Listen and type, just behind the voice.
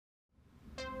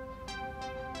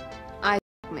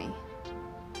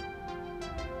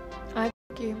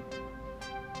you.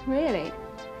 Really?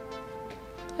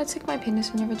 I'd stick my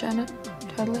penis in your vagina.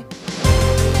 Totally.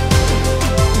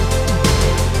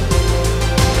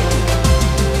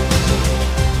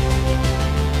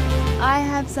 I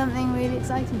have something really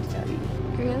exciting to tell you.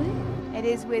 Really? It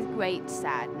is with great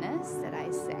sadness that I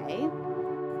say,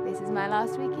 this is my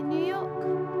last week in New York.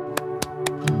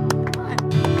 Come on.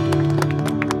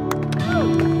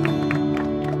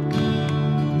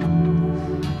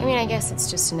 I mean, I guess it's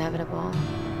just inevitable.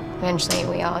 Eventually,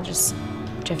 we all just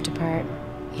drift apart,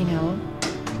 you know?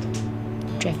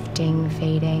 Drifting,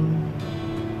 fading,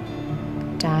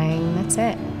 dying, that's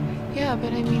it. Yeah,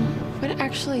 but I mean, what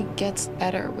actually gets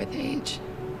better with age?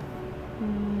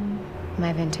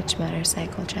 My vintage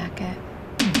motorcycle jacket.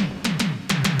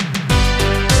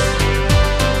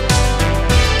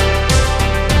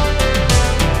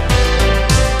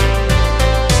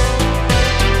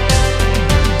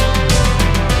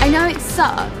 I know it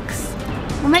sucks.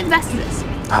 We'll make the best of this.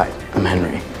 Hi, I'm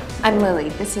Henri. I'm Lily.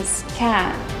 This is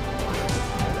Kat.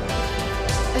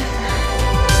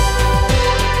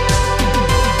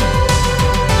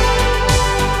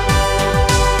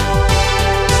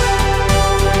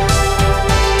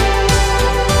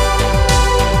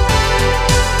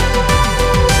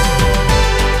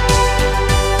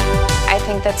 I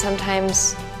think that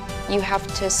sometimes you have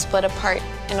to split apart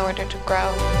in order to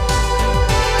grow.